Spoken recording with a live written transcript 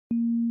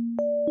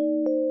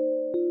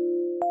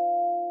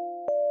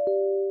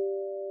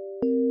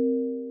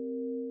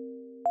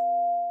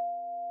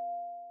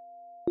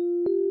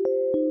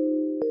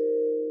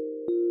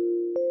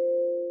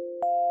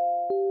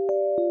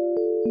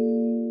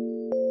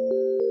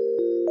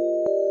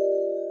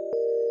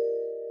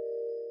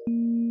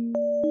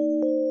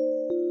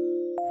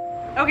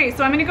Okay,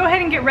 so I'm gonna go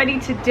ahead and get ready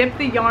to dip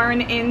the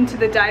yarn into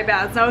the dye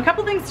baths. Now, a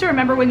couple things to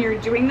remember when you're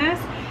doing this.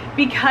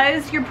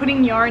 Because you're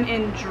putting yarn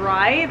in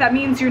dry, that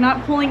means you're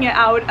not pulling it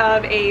out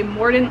of a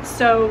mordant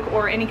soak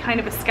or any kind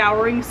of a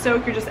scouring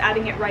soak, you're just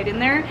adding it right in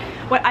there.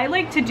 What I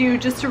like to do,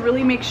 just to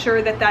really make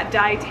sure that that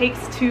dye takes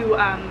to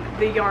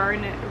the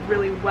yarn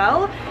really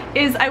well,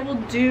 is I will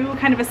do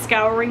kind of a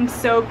scouring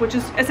soak, which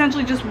is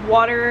essentially just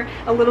water,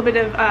 a little bit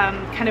of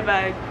kind of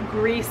a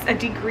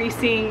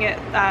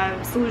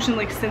degreasing solution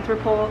like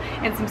Synthropol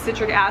and some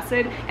citric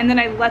acid, and then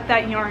I let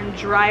that yarn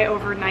dry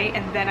overnight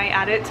and then I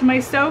add it to my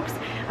soaks.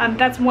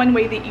 That's one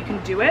way that you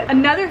can do it.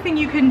 Another thing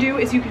you can do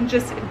is you can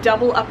just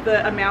double up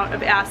the amount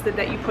of acid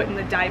that you put in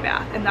the dye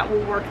bath, and that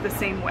will work the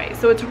same way.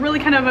 So it's really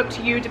kind of up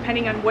to you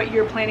depending on what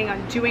you're planning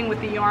on doing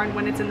with the yarn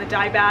when it's in the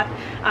dye bath,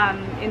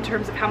 in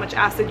terms of how much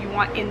acid you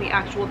want in the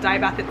actual dye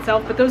bath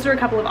itself, but those are a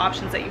couple of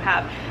options that you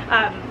have.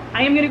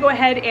 I am going to go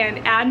ahead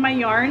and add my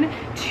yarn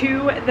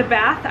to the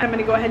bath. I'm going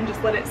to go ahead and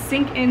just let it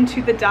sink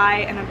into the dye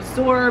and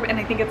absorb, and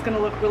I think it's going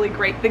to look really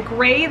great. The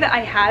gray that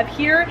I have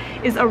here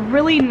is a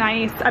really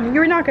nice, I mean,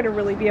 you're not going to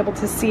really be able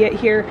to see it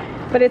here,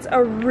 but it's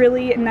a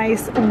really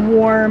nice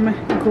warm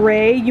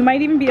gray. You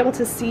might even be able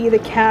to see the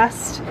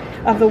cast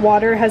of the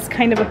water has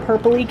kind of a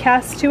purpley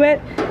cast to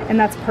it, and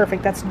that's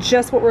perfect. That's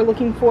just what we're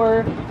looking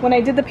for. When I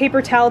did the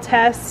paper towel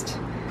test,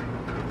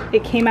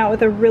 it came out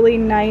with a really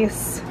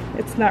nice,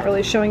 it's not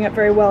really showing up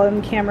very well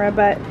in camera,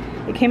 but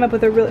it came up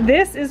with a real,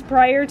 this is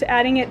prior to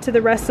adding it to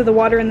the rest of the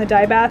water in the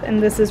dye bath,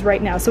 and this is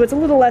right now. So it's a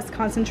little less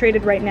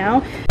concentrated right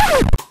now.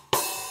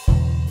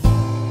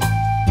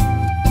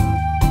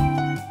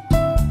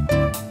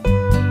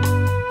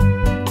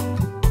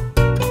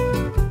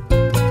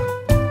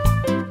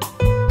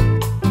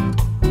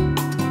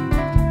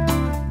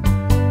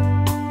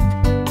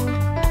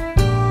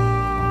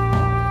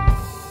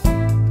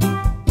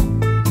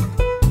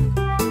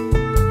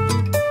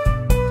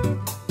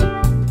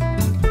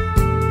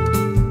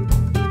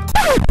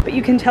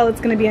 You can tell it's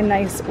going to be a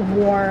nice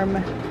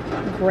warm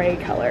gray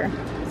color,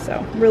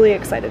 so really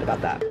excited about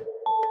that.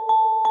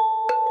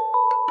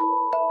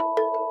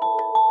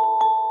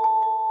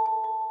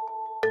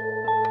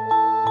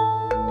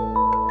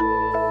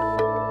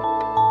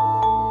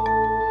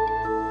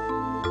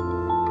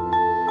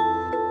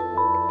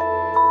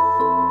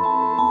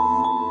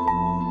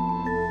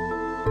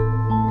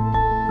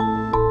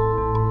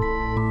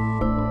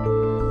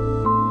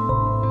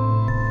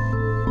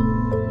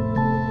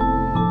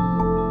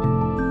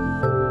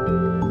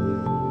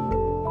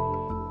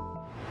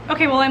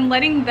 Okay, well, I'm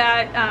letting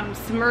that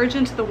submerge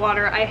into the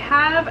water. I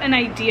have an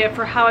idea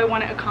for how I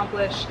want to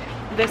accomplish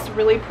this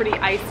really pretty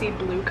icy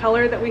blue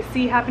color that we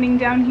see happening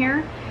down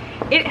here.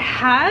 It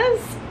has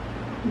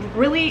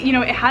really, you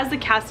know, it has the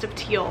cast of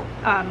teal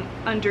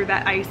under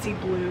that icy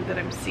blue that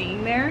I'm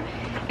seeing there.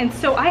 And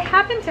so I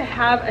happen to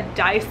have a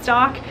dye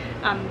stock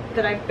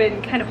that I've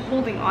been kind of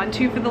holding on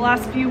to for the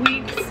last few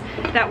weeks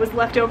that was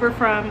left over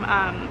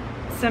from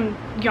some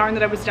yarn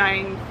that I was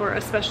dyeing for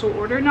a special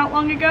order not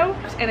long ago,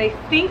 and I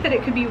think that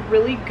it could be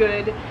really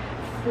good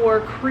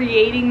for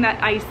creating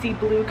that icy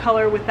blue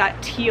color with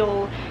that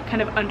teal kind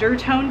of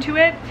undertone to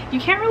it. You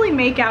can't really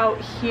make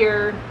out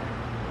here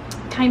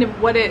kind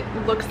of what it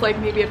looks like.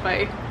 Maybe if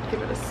I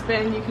give it a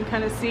spin you can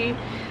kind of see.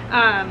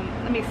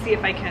 Let me see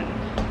if I can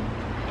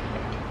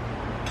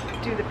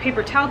do the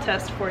paper towel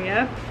test for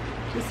you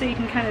just so you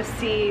can kind of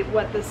see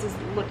what this is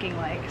looking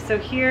like. So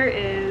here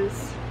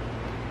is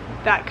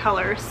that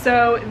color.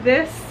 So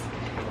this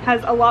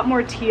has a lot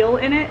more teal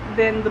in it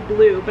than the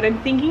blue, but I'm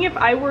thinking if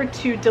I were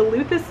to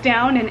dilute this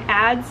down and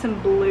add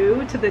some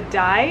blue to the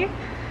dye,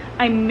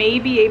 I may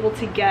be able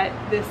to get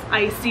this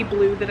icy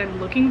blue that I'm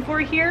looking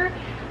for here.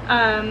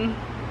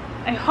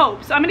 I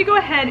hope. So I'm gonna go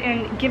ahead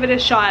and give it a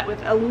shot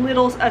with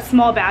a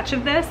small batch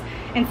of this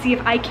and see if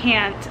I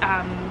can't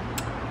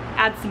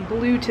add some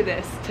blue to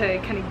this to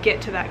kind of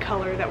get to that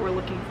color that we're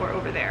looking for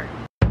over there.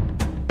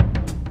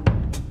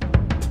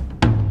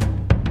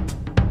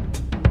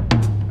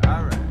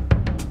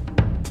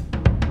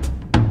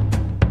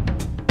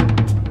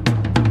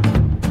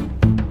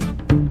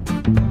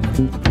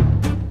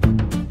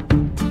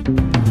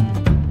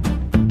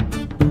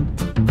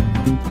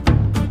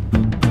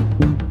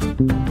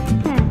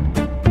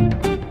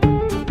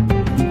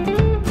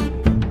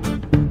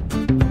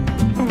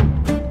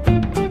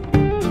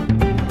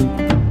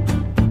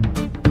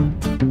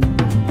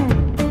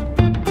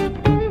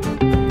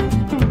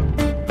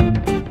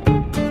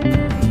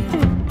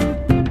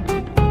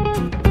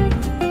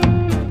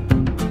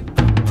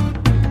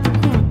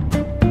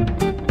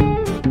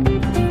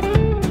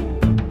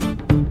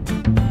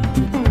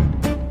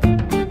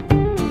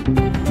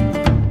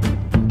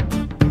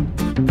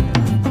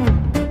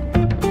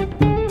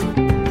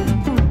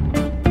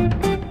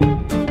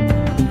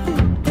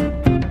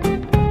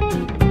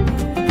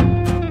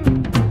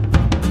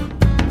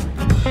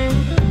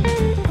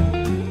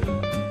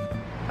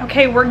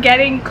 Okay, we're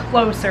getting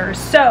closer.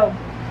 So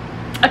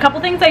a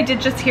couple things I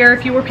did just here,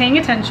 if you were paying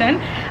attention,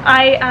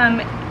 I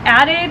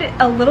added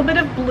a little bit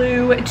of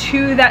blue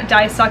to that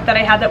dye stock that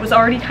I had that was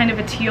already kind of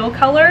a teal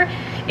color,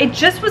 it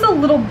just was a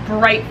little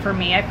bright for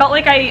me. I felt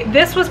like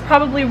this was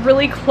probably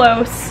really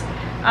close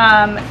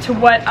to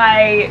what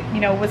I,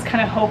 was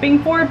kind of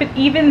hoping for, but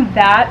even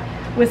that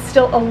was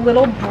still a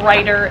little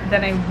brighter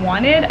than I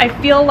wanted. I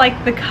feel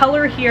like the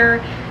color here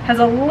has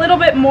a little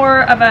bit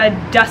more of a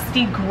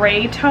dusty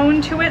gray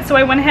tone to it, so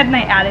I went ahead and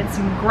I added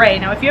some gray.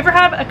 Now, if you ever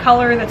have a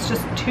color that's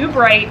just too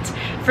bright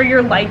for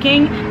your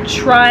liking,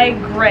 try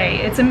gray.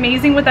 It's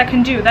amazing what that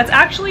can do. That's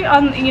actually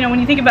on, when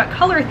you think about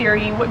color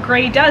theory, what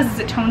gray does is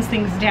it tones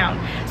things down.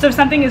 So if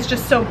something is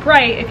just so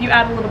bright, if you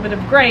add a little bit of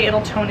gray,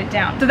 it'll tone it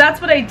down. So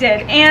that's what I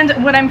did.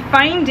 And what I'm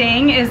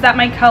finding is that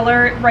my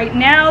color right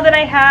now that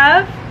I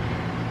have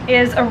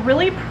is a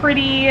really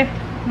pretty,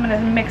 I'm gonna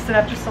mix it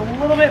up just a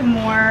little bit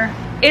more.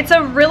 It's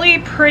a really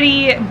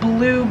pretty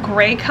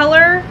blue-gray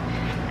color,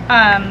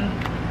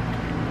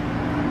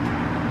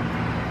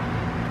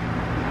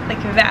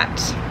 like that.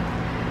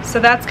 So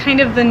that's kind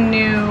of the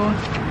new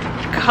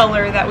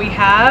color that we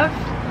have.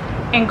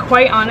 And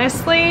quite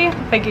honestly,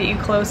 if I get you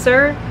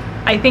closer,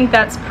 I think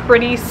that's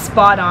pretty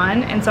spot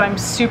on, and so I'm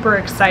super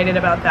excited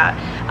about that.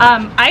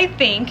 I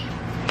think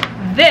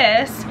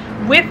this,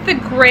 with the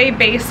gray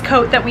base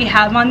coat that we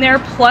have on there,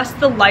 plus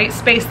the light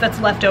space that's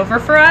left over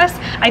for us,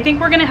 I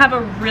think we're gonna have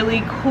a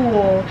really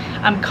cool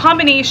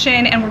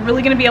combination, and we're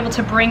really gonna be able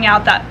to bring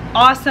out that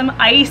awesome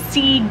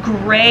icy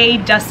gray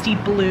dusty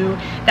blue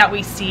that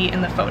we see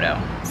in the photo.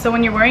 So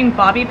when you're wearing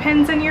bobby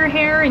pins in your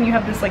hair and you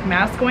have this like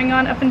mask going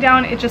on up and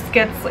down, it just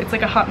gets, it's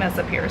like a hot mess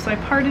up here. So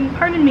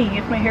pardon me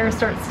if my hair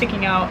starts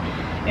sticking out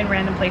in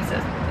random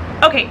places.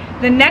 Okay,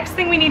 the next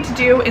thing we need to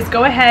do is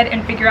go ahead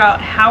and figure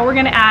out how we're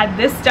gonna add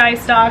this dye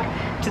stock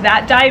to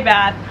that dye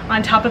bath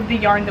on top of the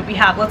yarn that we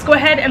have. Let's go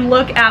ahead and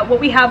look at what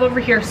we have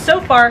over here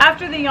so far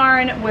after the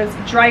yarn was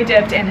dry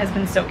dipped and has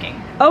been soaking.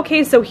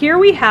 Okay, so here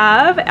we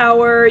have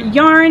our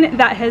yarn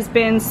that has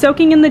been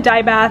soaking in the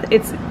dye bath.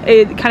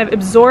 It kind of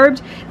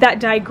absorbed that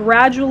dye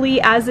gradually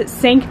as it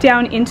sank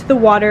down into the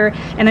water,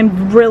 and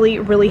I'm really,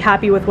 really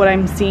happy with what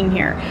I'm seeing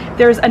here.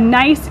 There's a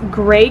nice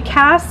gray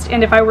cast,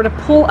 and if I were to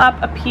pull up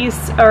a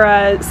piece or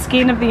a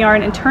skein of the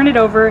yarn and turn it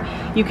over,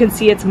 you can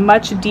see it's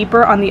much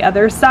deeper on the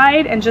other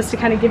side. And just to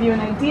kind of give you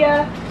an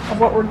idea of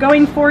what we're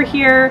going for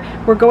here,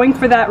 we're going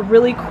for that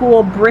really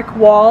cool brick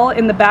wall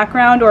in the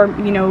background, or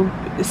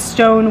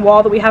stone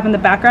wall that we have in the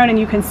background, and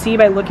you can see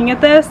by looking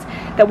at this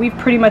that we've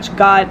pretty much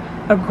got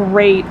a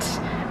great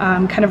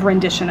kind of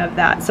rendition of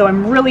that. So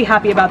I'm really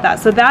happy about that.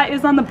 So that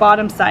is on the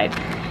bottom side.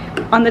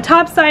 On the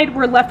top side,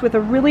 we're left with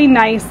a really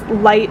nice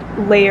light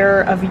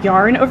layer of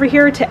yarn over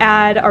here to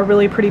add our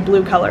really pretty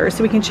blue color.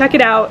 So we can check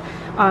it out.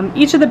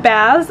 Each of the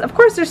baths, of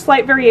course there's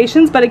slight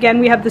variations, but again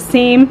we have the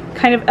same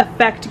kind of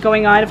effect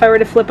going on. If I were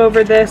to flip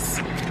over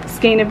this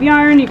skein of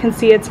yarn, you can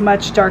see it's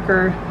much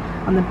darker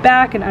on the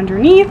back and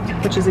underneath,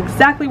 which is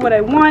exactly what I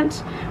want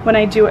when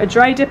I do a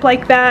dry dip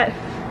like that.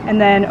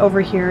 And then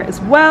over here as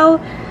well,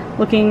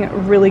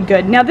 looking really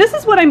good. Now this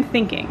is what I'm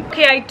thinking.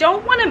 Okay, I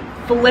don't want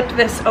to flip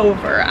this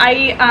over.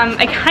 I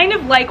kind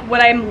of like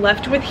what I'm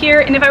left with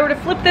here, and if I were to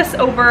flip this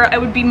over, I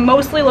would be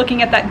mostly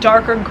looking at that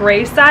darker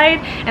gray side,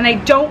 and I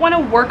don't want to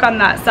work on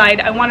that side.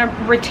 I want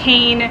to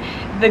retain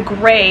the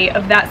gray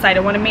of that side. I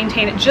want to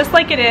maintain it just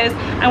like it is.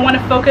 I want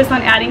to focus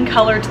on adding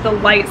color to the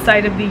light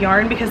side of the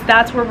yarn, because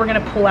that's where we're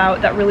going to pull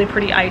out that really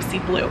pretty icy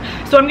blue.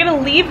 So I'm going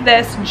to leave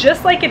this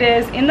just like it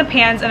is in the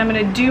pans, and I'm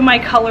going to do my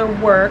color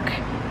work,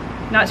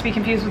 not to be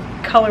confused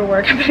with color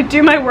work. I'm going to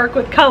do my work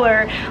with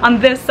color on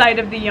this side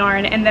of the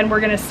yarn, and then we're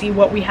going to see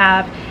what we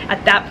have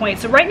at that point.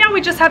 So right now we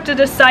just have to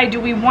decide, do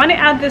we want to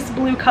add this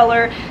blue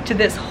color to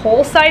this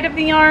whole side of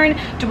the yarn?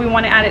 Do we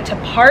want to add it to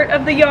part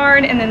of the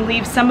yarn and then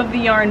leave some of the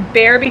yarn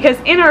bare? Because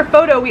in our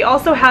photo we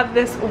also have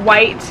this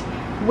white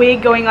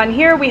wig going on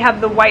here. We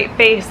have the white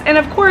face, and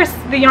of course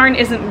the yarn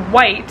isn't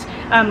white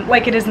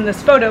like it is in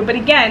this photo, but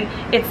again,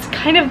 it's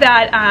kind of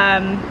that,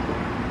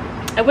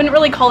 I wouldn't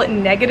really call it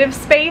negative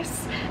space,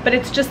 but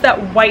it's just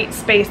that white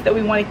space that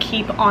we want to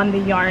keep on the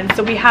yarn.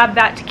 So we have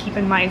that to keep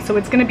in mind. So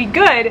it's going to be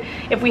good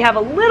if we have a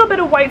little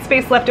bit of white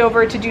space left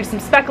over to do some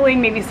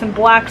speckling, maybe some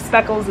black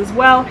speckles as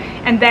well,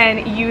 and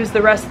then use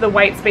the rest of the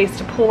white space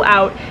to pull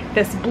out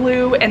this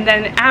blue. And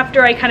then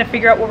after I kind of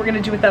figure out what we're going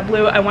to do with that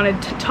blue, I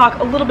wanted to talk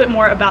a little bit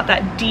more about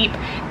that deep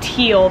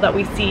teal that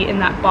we see in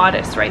that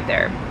bodice right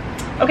there.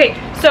 Okay,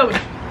 so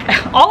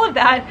all of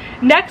that,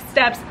 next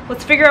steps,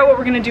 let's figure out what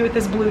we're going to do with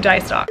this blue dye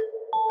stock.